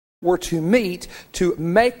were to meet to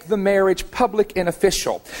make the marriage public and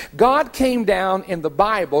official. God came down in the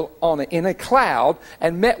Bible in a cloud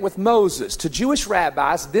and met with Moses. To Jewish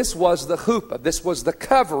rabbis, this was the chuppah. This was the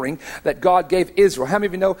covering that God gave Israel. How many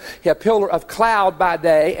of you know he had a pillar of cloud by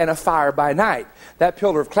day and a fire by night? That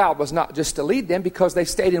pillar of cloud was not just to lead them because they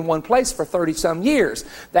stayed in one place for 30-some years.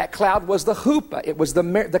 That cloud was the chuppah. It was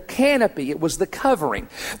the canopy. It was the covering.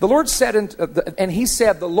 The Lord said, and he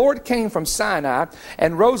said, the Lord came from Sinai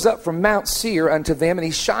and rose up from Mount Seir unto them, and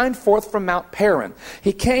he shined forth from Mount Paran.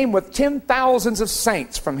 He came with 10,000s of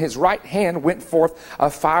saints. From his right hand went forth a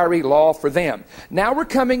fiery law for them. Now we're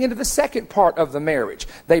coming into the second part of the marriage.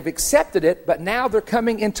 They've accepted it, but now they're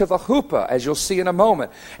coming into the chuppah, as you'll see in a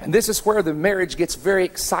moment. And this is where the marriage gets very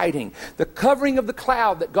exciting. The covering of the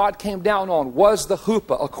cloud that God came down on was the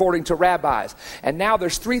chuppah, according to rabbis. And now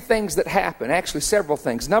there's three things that happen, actually several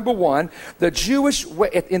things. Number one, in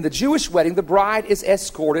the Jewish wedding, the bride is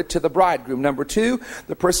escorted to the bridegroom. Number two,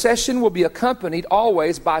 the procession will be accompanied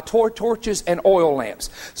always by torches and oil lamps.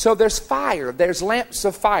 So there's fire, there's lamps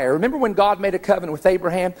of fire. Remember when God made a covenant with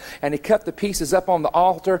Abraham and he cut the pieces up on the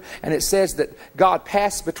altar, and it says that God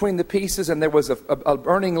passed between the pieces and there was a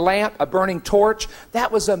burning lamp, a burning torch.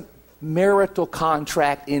 That was a marital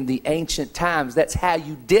contract in the ancient times. That's how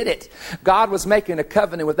you did it. God was making a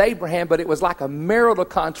covenant with Abraham, but it was like a marital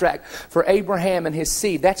contract for Abraham and his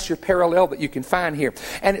seed. That's your parallel that you can find here.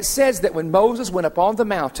 And it says that when Moses went up on the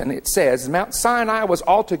mountain, it says Mount Sinai was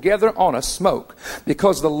altogether on a smoke,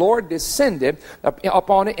 because the Lord descended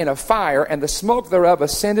upon it in a fire, and the smoke thereof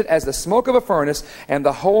ascended as the smoke of a furnace, and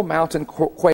the whole mountain quaked.